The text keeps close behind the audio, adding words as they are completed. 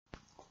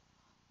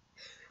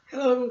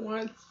Hello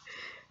everyone,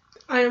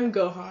 I am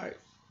Gohart,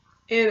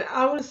 and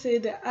I want to say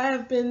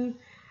that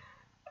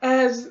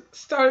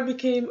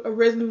became a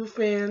Resident Evil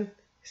fan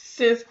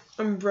since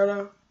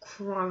Umbrella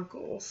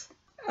Chronicles.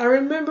 I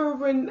remember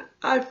when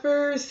I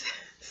first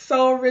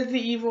saw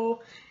Resident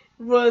Evil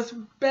was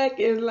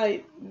back in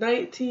like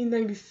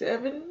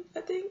 1997,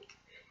 I think,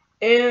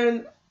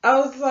 and I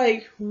was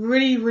like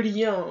really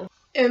young,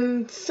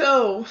 and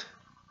so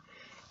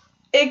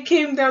it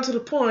came down to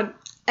the point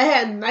I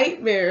had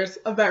nightmares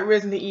about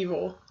Resident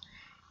Evil.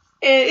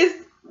 And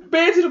it's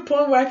been to the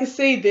point where I can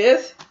say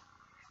this,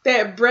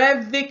 that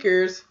Brad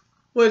Vickers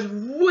was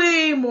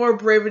way more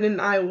braver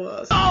than I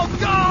was. Oh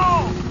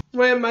no!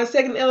 When my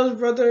second eldest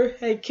brother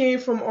had came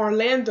from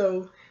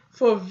Orlando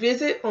for a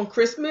visit on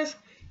Christmas,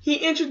 he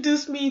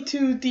introduced me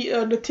to the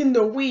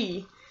Nintendo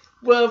Wii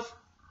with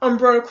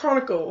Umbrella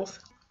Chronicles.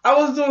 I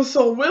was doing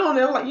so well and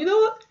I was like, you know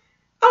what?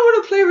 I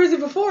want to play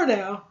Resident Evil 4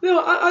 now.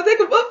 I think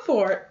I'm up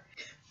for it.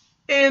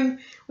 And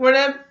when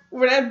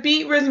I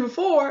beat Resident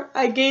Evil 4,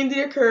 I gained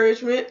the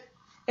encouragement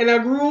and I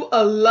grew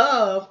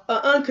an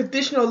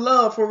unconditional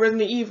love for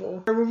Resident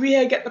Evil. When we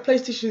had got the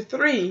PlayStation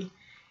 3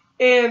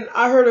 and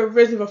I heard of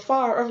Resident Evil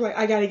 5, I was like,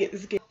 I gotta get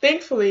this game.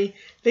 Thankfully,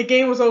 the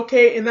game was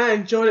okay and I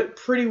enjoyed it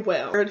pretty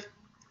well.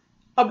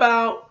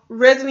 About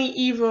Resident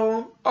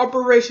Evil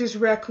Operations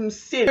Raccoon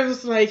City. It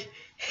was like,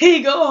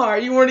 hey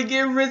Gohart, you want to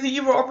get Resident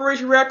Evil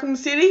Operation Raccoon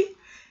City?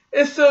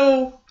 And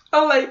so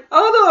I'm like,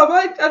 oh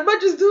no, I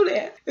might just do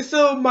that. And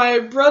so my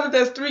brother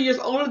that's 3 years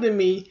older than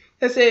me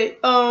had said,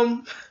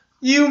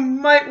 you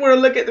might want to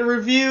look at the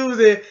reviews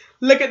and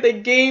look at the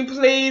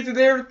gameplays and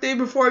everything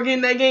before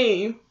getting that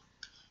game.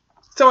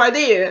 So I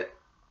did.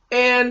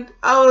 And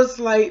I was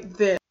like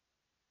this.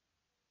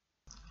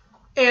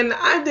 And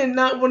I did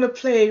not want to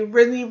play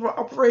Resident Evil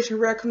Operation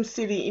Raccoon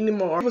City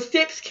anymore. When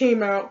 6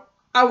 came out,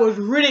 I was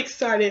really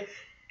excited.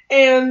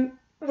 And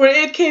when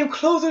it came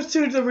closer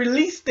to the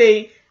release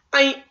date,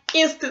 I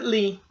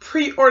instantly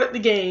pre-ordered the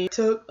game.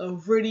 Took a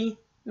really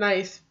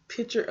nice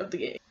picture of the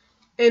game.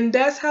 And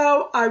that's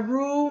how I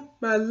grew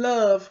my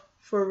love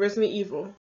for Resident Evil.